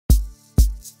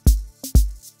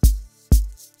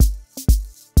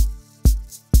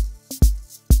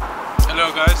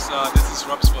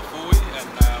Rabs Behind and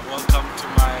welcome to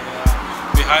my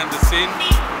behind the scene.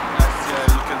 As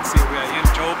you can see, we are here in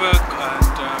Joburg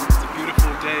and it's a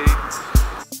beautiful day.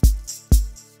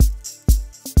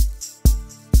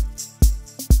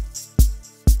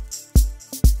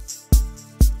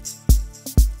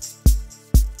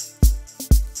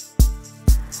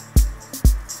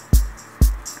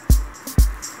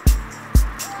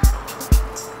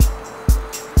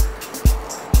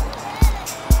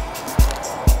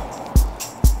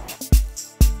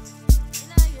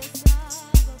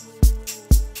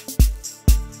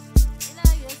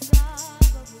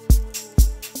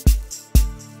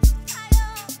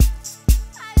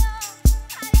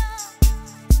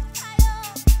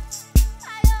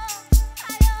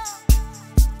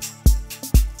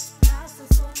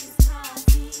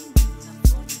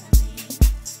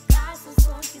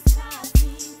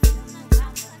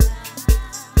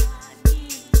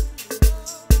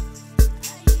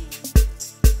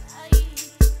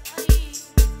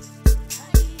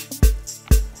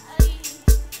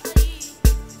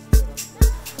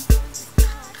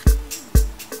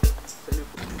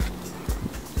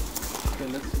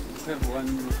 Let's have one.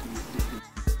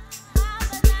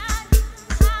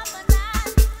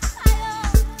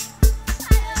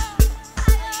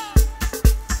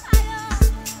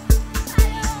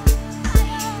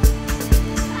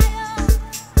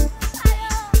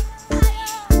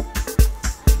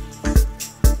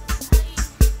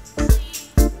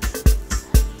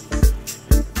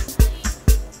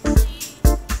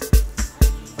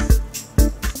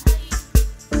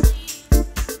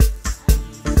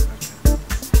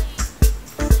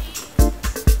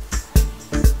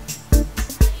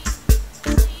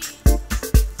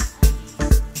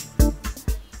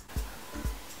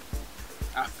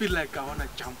 I feel like I wanna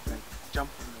jump on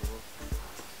the rope.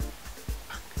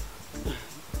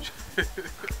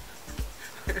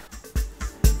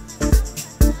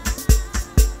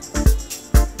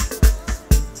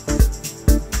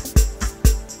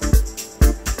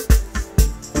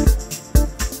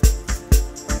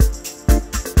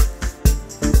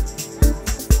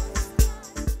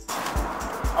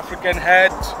 African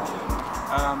hat,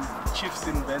 chiefs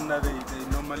in Venda, they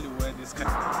normally wear this kind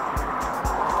of.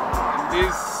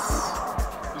 This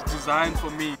is designed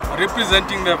for me,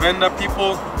 representing the Venda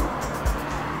people,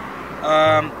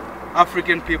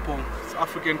 African people, it's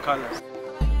African colors.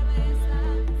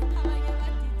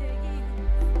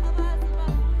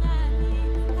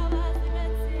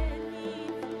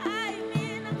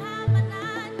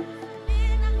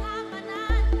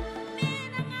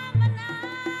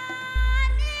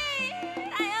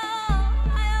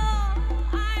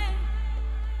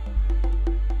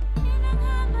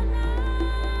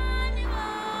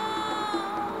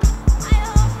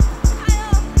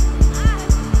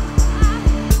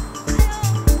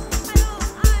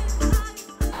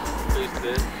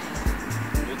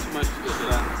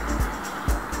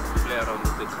 Play around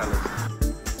with the colors.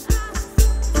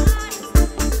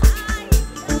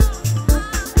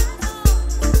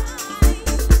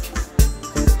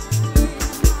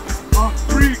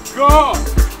 Africa!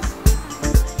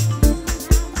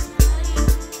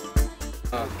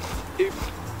 If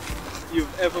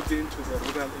you've ever been to the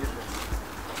rural area,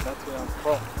 that's where I'm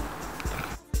from.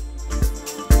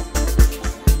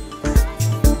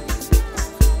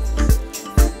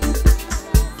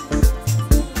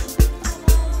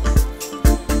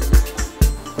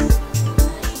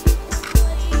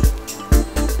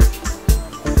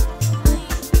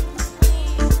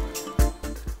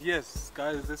 Yes,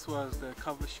 guys, this was the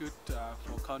cover shoot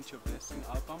for Count Your Blessing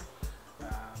album.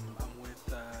 I'm with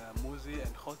Muzi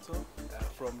and Khotso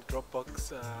from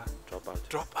Dropbox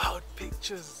Dropout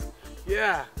Pictures.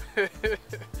 Yeah,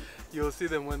 you'll see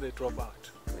them when they drop out.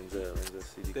 When's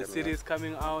the CD is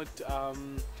coming out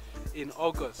in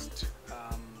August.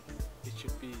 It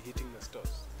should be hitting the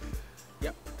stores.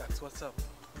 Yep, that's what's up.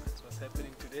 That's what's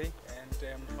happening today,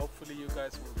 and hopefully you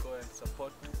guys will go and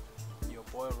support your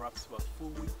boy Rabs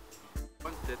Vhafuwi.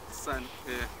 Want that sun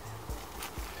there?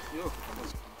 Yo,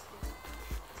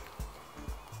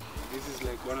 this is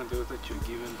like one of those that you're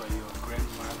given by your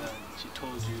grandmother. She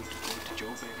told you to go to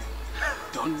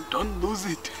Joburg. Don't lose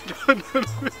it.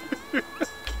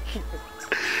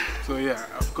 So yeah,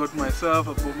 I bought myself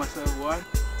one.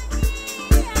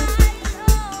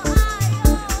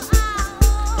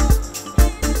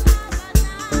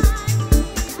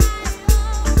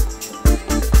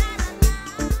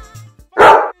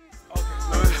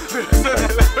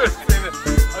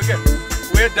 Okay,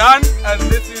 we're done, and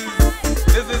this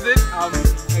is it. I'm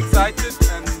excited,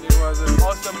 and it was an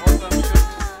awesome shoot.